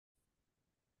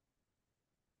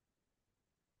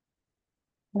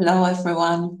Hello,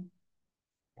 everyone.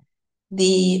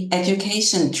 The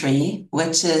education tree,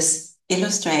 which is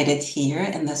illustrated here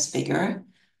in this figure,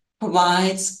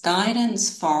 provides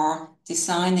guidance for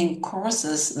designing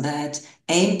courses that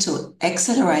aim to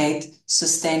accelerate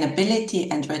sustainability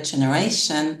and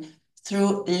regeneration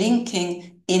through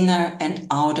linking inner and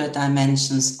outer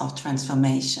dimensions of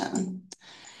transformation.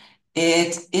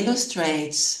 It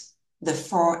illustrates the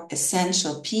four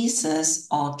essential pieces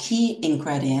or key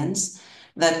ingredients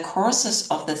that courses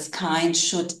of this kind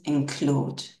should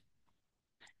include.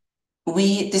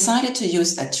 We decided to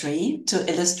use a tree to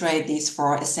illustrate these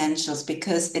four essentials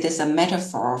because it is a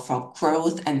metaphor for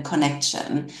growth and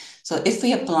connection. So if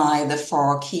we apply the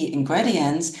four key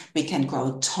ingredients, we can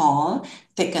grow tall,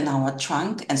 thicken our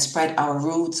trunk, and spread our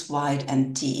roots wide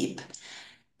and deep.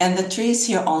 And the tree is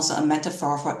here also a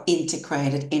metaphor for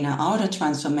integrated inner-outer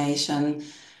transformation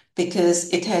because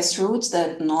it has roots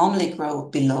that normally grow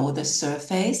below the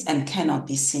surface and cannot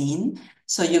be seen.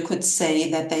 So you could say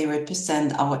that they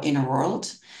represent our inner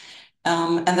world.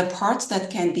 And the parts that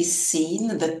can be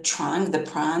seen, the trunk, the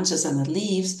branches, and the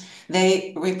leaves,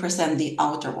 they represent the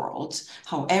outer world.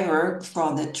 However,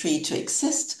 for the tree to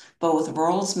exist, both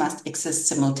worlds must exist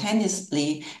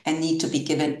simultaneously and need to be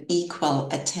given equal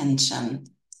attention.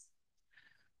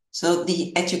 So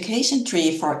the education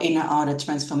tree for inner-outer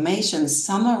transformation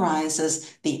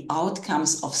summarizes the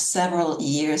outcomes of several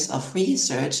years of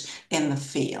research in the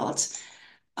field.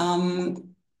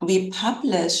 We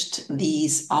published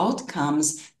these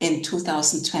outcomes in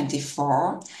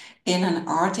 2024 in an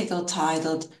article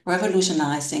titled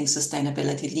Revolutionizing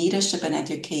Sustainability Leadership and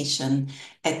Education,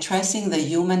 Addressing the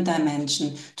Human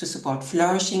Dimension to Support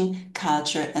Flourishing,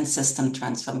 Culture, and System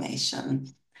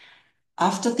Transformation.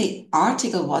 After the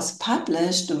article was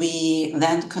published, we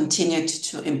then continued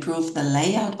to improve the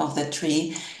layout of the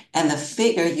tree, and the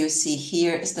figure you see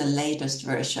here is the latest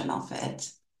version of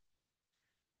it.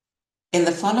 In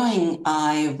the following,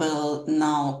 I will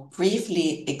now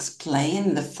briefly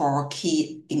explain the four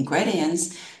key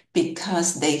ingredients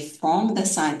because they form the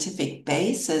scientific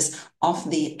basis of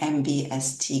the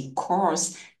MBST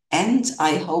course, and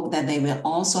I hope that they will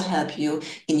also help you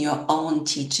in your own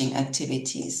teaching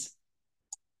activities.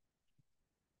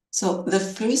 So the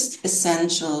first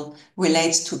essential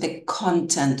relates to the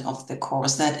content of the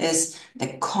course, that is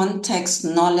the context,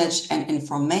 knowledge, and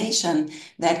information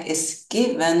that is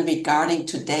given regarding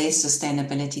today's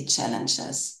sustainability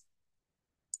challenges.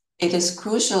 It is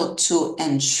crucial to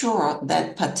ensure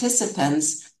that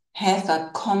participants have a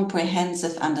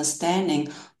comprehensive understanding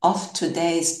of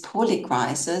today's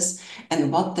polycrisis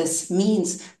and what this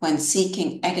means when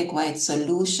seeking adequate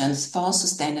solutions for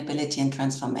sustainability and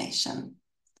transformation.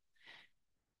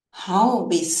 How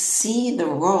we see the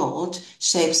world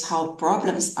shapes how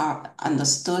problems are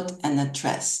understood and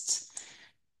addressed.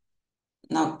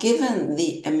 Now, given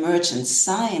the emergent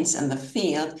science in the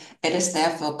field, it is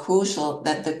therefore crucial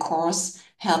that the course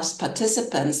helps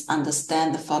participants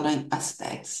understand the following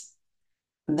aspects.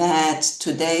 That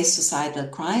today's societal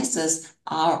crises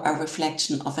are a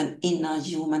reflection of an inner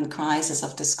human crisis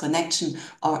of disconnection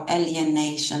or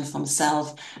alienation from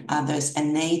self, others,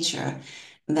 and nature.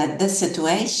 That this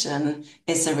situation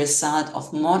is a result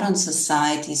of modern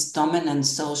society's dominant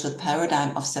social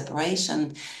paradigm of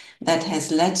separation that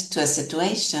has led to a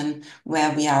situation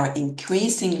where we are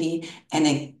increasingly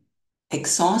and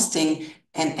exhausting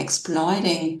and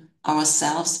exploiting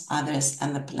ourselves, others,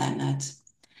 and the planet.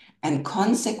 And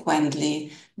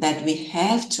consequently, that we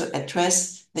have to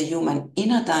address the human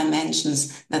inner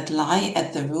dimensions that lie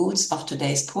at the roots of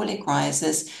today's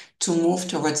polycrisis to move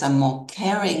towards a more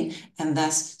caring and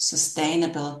thus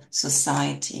sustainable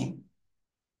society.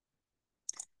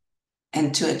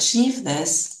 And to achieve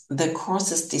this, the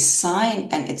course's design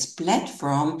and its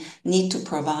platform need to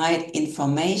provide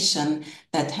information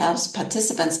that helps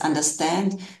participants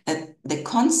understand that the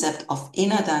concept of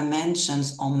inner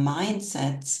dimensions or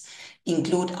mindsets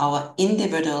include our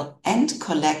individual and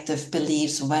collective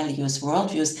beliefs, values,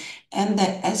 worldviews, and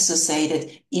the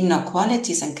associated inner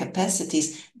qualities and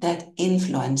capacities that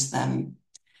influence them.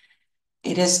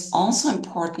 It is also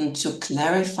important to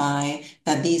clarify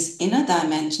that these inner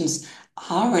dimensions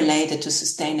are related to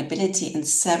sustainability in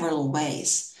several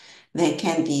ways. They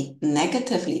can be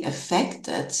negatively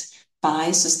affected by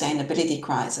sustainability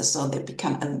crisis, so they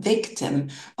become a victim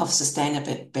of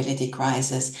sustainability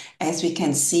crisis, as we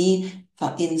can see,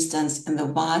 for instance, in the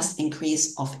vast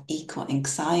increase of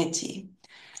eco-anxiety.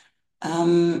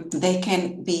 They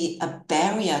can be a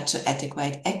barrier to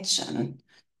adequate action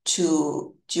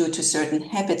due to certain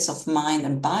habits of mind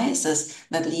and biases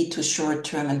that lead to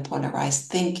short-term and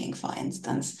polarized thinking, for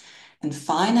instance. And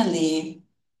finally,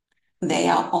 they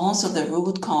are also the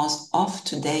root cause of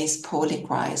today's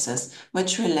polycrisis,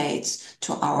 which relates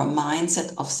to our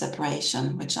mindset of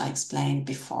separation, which I explained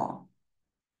before.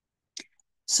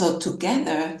 So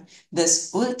together,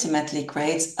 this ultimately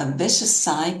creates a vicious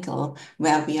cycle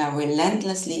where we are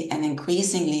relentlessly and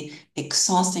increasingly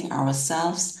exhausting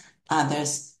ourselves,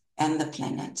 others, and the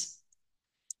planet.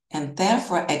 And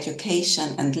therefore,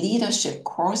 education and leadership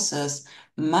courses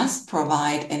must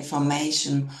provide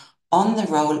information on the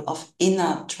role of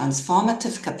inner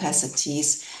transformative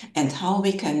capacities and how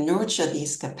we can nurture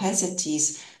these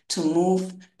capacities to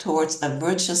move towards a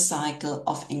virtuous cycle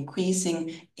of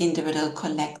increasing individual,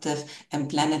 collective, and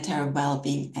planetary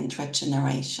well-being and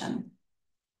regeneration.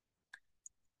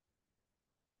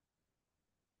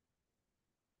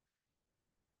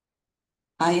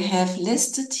 I have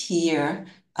listed here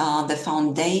the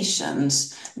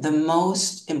foundations, the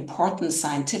most important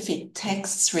scientific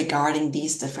texts regarding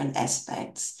these different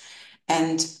aspects.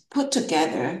 And put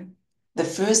together, the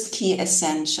first key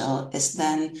essential is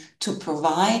then to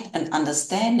provide an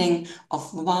understanding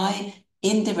of why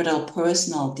individual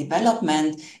personal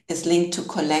development is linked to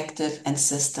collective and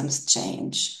systems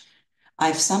change.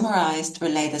 I've summarized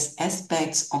related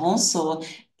aspects also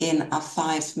in a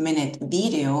 5-minute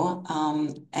video,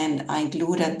 and I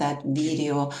included that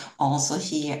video also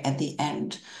here at the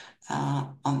end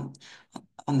on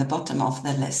the bottom of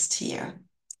the list here.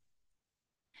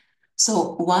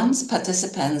 So once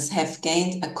participants have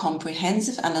gained a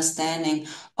comprehensive understanding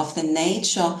of the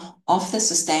nature of the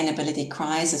sustainability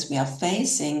crisis we are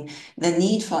facing, the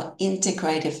need for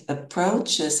integrative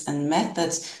approaches and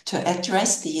methods to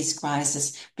address these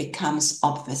crises becomes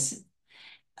obvious.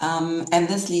 And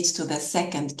this leads to the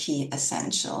second key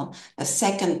essential, the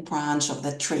second branch of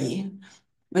the tree,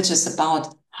 which is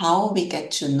about how we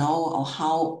get to know or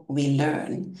how we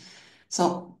learn.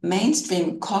 So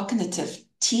mainstream cognitive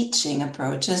teaching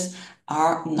approaches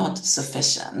are not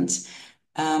sufficient.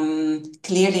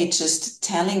 Clearly, just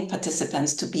telling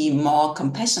participants to be more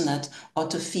compassionate or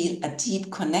to feel a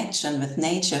deep connection with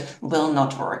nature will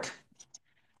not work.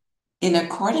 In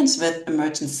accordance with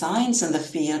emergent science in the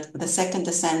field, the second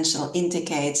essential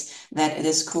indicates that it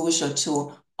is crucial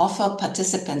to offer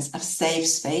participants a safe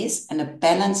space and a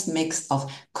balanced mix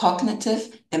of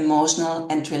cognitive, emotional,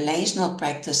 and relational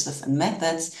practices and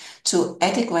methods to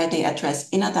adequately address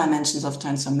inner dimensions of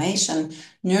transformation,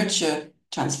 nurture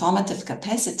transformative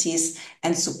capacities,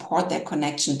 and support their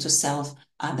connection to self,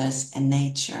 others, and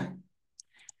nature.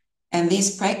 And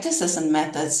these practices and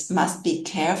methods must be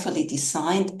carefully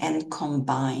designed and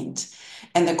combined.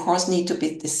 And the course need to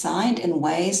be designed in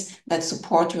ways that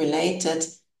support related,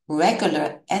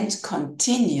 regular, and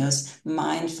continuous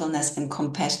mindfulness and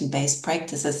compassion-based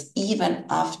practices even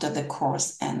after the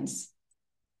course ends.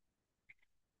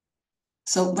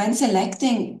 So when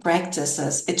selecting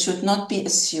practices, it should not be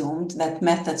assumed that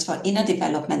methods for inner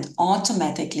development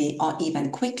automatically or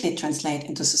even quickly translate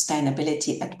into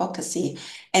sustainability advocacy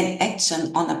and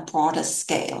action on a broader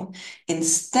scale.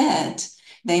 Instead,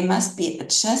 they must be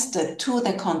adjusted to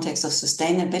the context of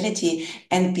sustainability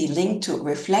and be linked to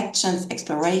reflections,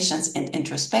 explorations, and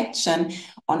introspection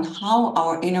on how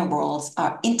our inner worlds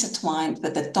are intertwined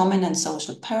with the dominant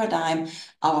social paradigm,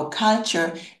 our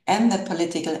culture, and the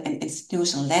political and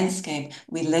institutional landscape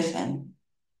we live in.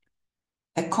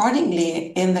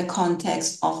 Accordingly, in the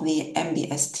context of the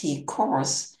MBST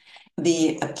course,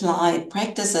 the applied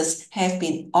practices have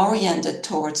been oriented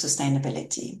towards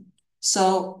sustainability.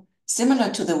 So, similar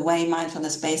to the way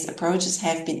mindfulness-based approaches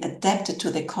have been adapted to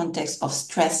the context of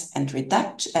stress and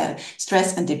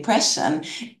depression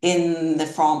in the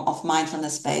form of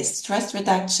mindfulness-based stress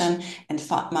reduction and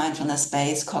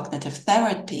mindfulness-based cognitive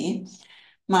therapy,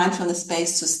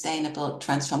 mindfulness-based sustainable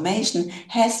transformation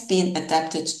has been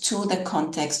adapted to the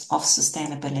context of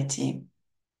sustainability.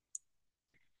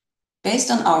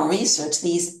 Based on our research,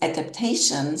 these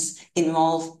adaptations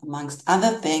involve, amongst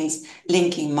other things,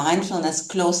 linking mindfulness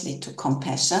closely to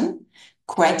compassion,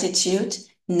 gratitude,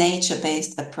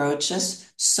 nature-based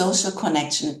approaches, social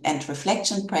connection, and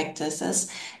reflection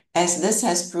practices, as this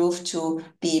has proved to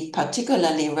be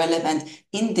particularly relevant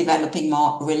in developing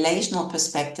more relational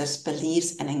perspectives,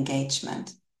 beliefs, and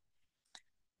engagement.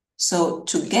 So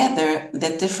together,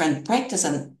 the different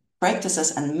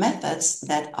practices and methods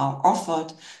that are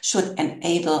offered should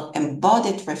enable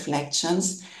embodied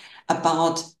reflections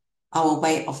about our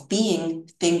way of being,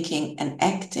 thinking, and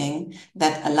acting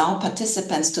that allow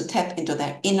participants to tap into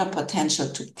their inner potential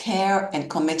to care and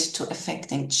commit to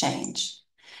effecting change.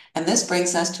 And this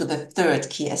brings us to the third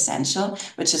key essential,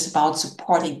 which is about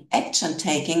supporting action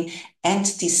taking and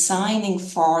designing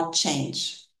for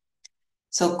change.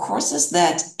 So courses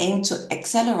that aim to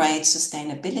accelerate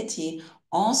sustainability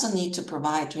also need to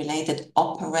provide related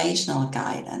operational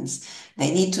guidance.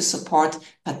 They need to support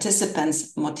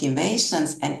participants'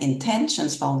 motivations and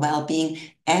intentions for well-being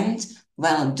and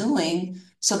well-doing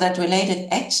so that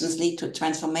related actions lead to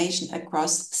transformation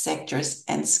across sectors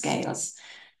and scales.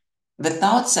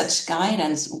 Without such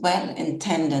guidance,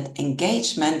 well-intended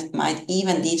engagement might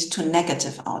even lead to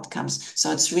negative outcomes.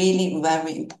 So it's really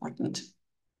very important.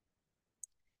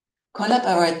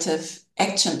 Collaborative,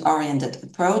 action-oriented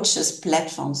approaches,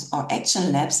 platforms, or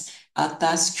action labs are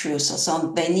thus crucial.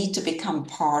 So they need to become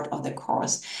part of the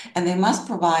course. And they must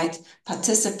provide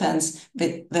participants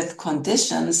with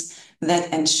conditions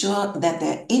that ensure that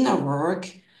their inner work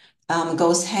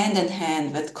goes hand in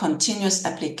hand with continuous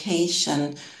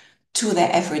application to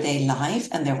their everyday life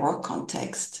and their work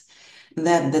context.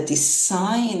 That the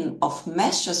design of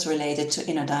measures related to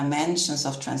inner dimensions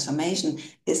of transformation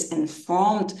is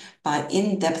informed by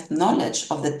in-depth knowledge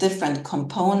of the different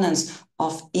components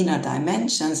of inner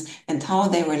dimensions and how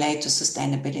they relate to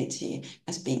sustainability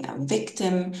as being a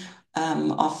victim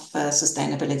of a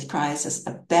sustainability crisis,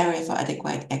 a barrier for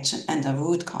adequate action, and a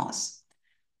root cause.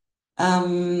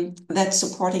 That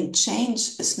supporting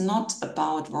change is not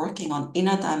about working on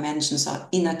inner dimensions or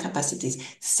inner capacities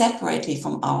separately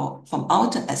from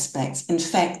outer aspects. In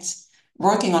fact,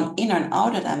 working on inner and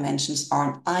outer dimensions or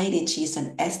on IDGs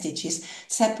and SDGs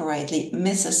separately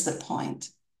misses the point.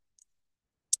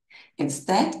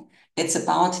 Instead, it's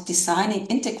about designing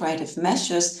integrative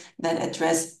measures that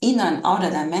address inner and outer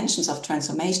dimensions of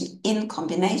transformation in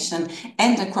combination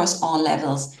and across all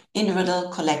levels, individual,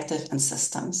 collective, and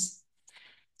systems.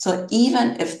 So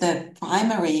even if the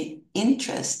primary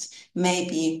interest may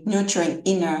be nurturing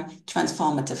inner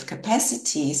transformative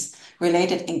capacities,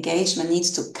 related engagement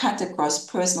needs to cut across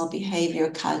personal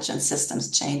behavior, culture, and systems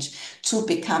change to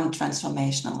become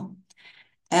transformational.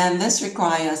 And this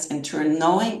requires, in turn,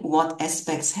 knowing what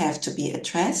aspects have to be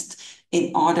addressed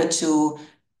in order to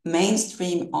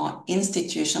mainstream or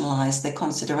institutionalize the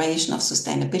consideration of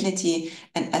sustainability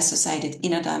and associated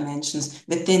inner dimensions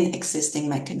within existing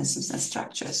mechanisms and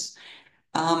structures.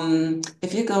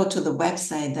 If you go to the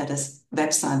website that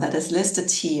is listed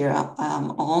here,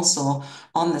 also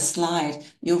on the slide,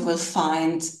 you will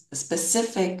find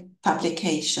specific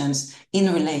publications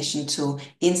in relation to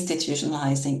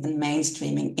institutionalizing and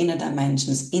mainstreaming inner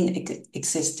dimensions in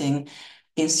existing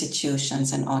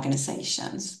institutions and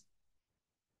organizations.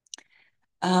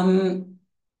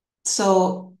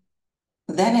 So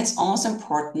then it's also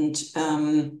important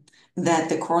that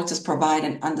the courses provide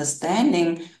an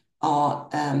understanding or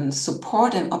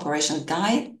support and operational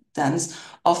guidance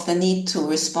of the need to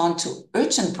respond to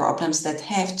urgent problems that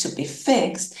have to be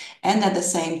fixed, and at the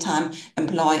same time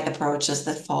employ approaches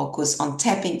that focus on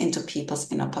tapping into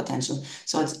people's inner potential.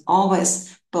 So it's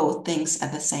always both things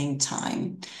at the same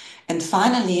time. And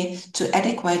finally, to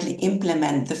adequately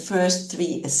implement the first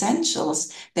three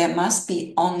essentials, there must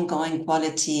be ongoing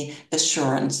quality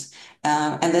assurance.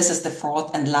 And this is the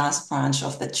fourth and last branch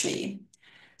of the tree.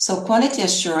 So quality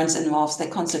assurance involves the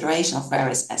consideration of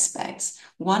various aspects.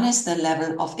 One is the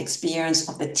level of experience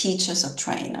of the teachers or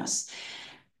trainers.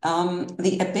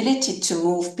 The ability to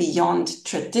move beyond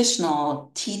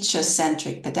traditional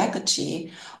teacher-centric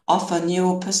pedagogy, offer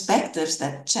new perspectives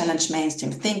that challenge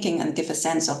mainstream thinking and give a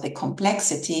sense of the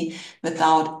complexity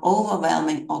without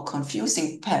overwhelming or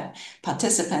confusing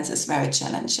participants is very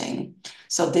challenging.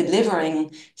 So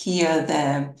delivering here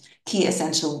the key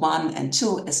essential 1 and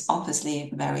 2 is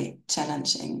obviously very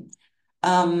challenging.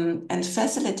 And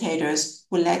facilitators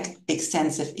who lack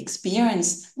extensive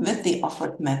experience with the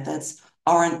offered methods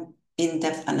or an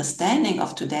in-depth understanding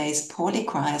of today's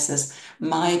poly-crisis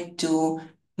might do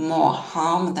more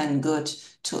harm than good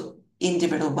to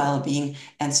individual well-being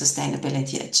and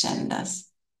sustainability agendas.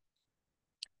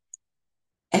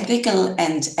 Ethical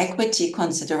and equity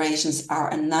considerations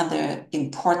are another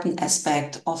important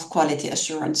aspect of quality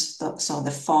assurance, so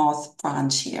the fourth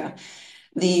branch here.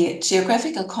 The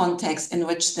geographical context in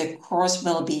which the course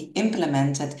will be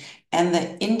implemented and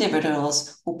the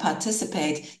individuals who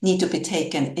participate need to be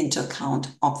taken into account,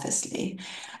 obviously.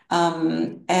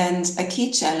 And a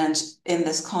key challenge in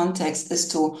this context is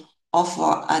to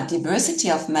offer a diversity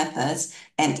of methods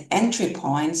and entry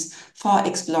points for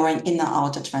exploring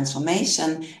inner-outer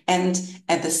transformation, and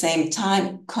at the same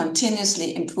time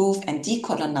continuously improve and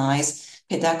decolonize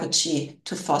pedagogy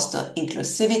to foster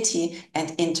inclusivity and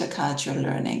intercultural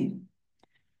learning.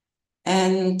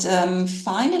 And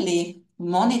finally,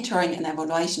 monitoring and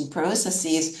evaluation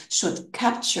processes should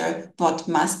capture what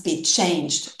must be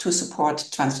changed to support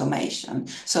transformation.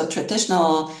 So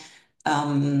traditional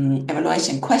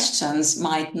evaluation questions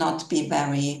might not be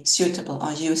very suitable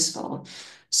or useful.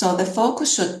 So the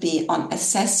focus should be on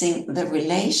assessing the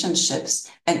relationships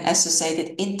and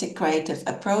associated integrative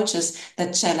approaches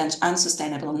that challenge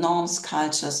unsustainable norms,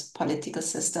 cultures, political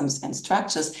systems, and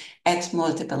structures at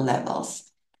multiple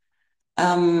levels.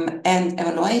 And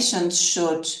evaluations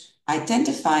should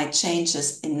identify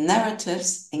changes in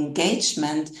narratives,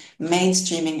 engagement,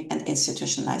 mainstreaming, and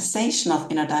institutionalization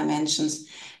of inner dimensions,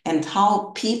 and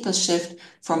how people shift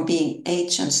from being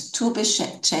agents to be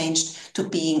changed to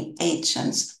being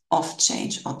agents of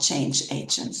change or change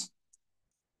agents.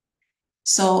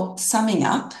 So summing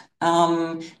up,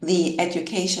 the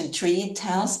education tree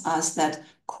tells us that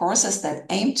courses that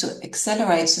aim to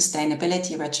accelerate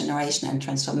sustainability, regeneration, and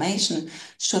transformation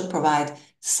should provide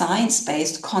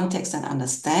science-based context and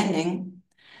understanding,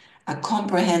 a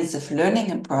comprehensive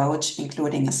learning approach,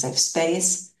 including a safe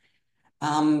space,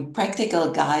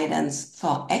 practical guidance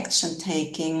for action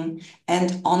taking,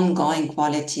 and ongoing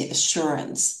quality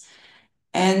assurance.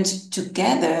 And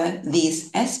together,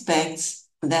 these aspects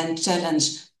then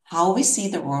challenge how we see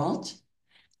the world,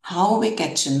 how we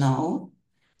get to know,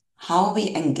 how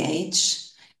we engage,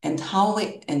 and how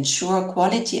we ensure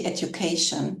quality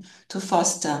education to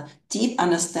foster deep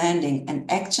understanding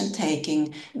and action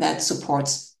taking that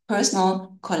supports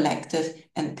personal, collective,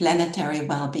 and planetary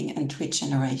well-being and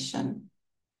regeneration.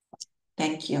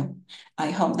 Thank you.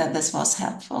 I hope that this was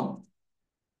helpful.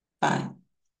 Bye.